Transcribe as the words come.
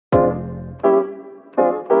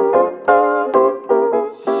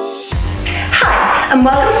and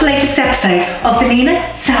welcome to the latest episode of the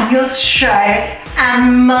Nina Samuels Show.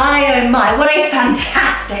 And my oh my, what a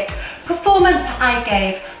fantastic performance I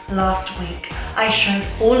gave last week. I showed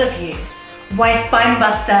all of you why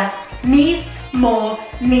Spinebuster needs more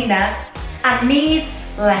Nina and needs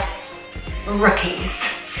less rookies.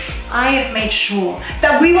 I have made sure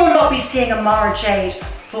that we will not be seeing Amara Jayde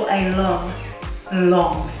for a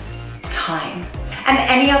long time. And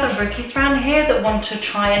any other rookies around here that want to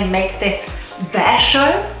try and make this their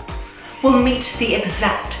show will meet the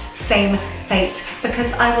exact same fate,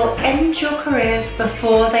 because I will end your careers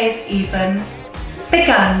before they've even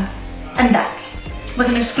begun. And that was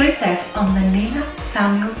an exclusive on the Nina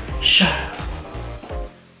Samuels Show.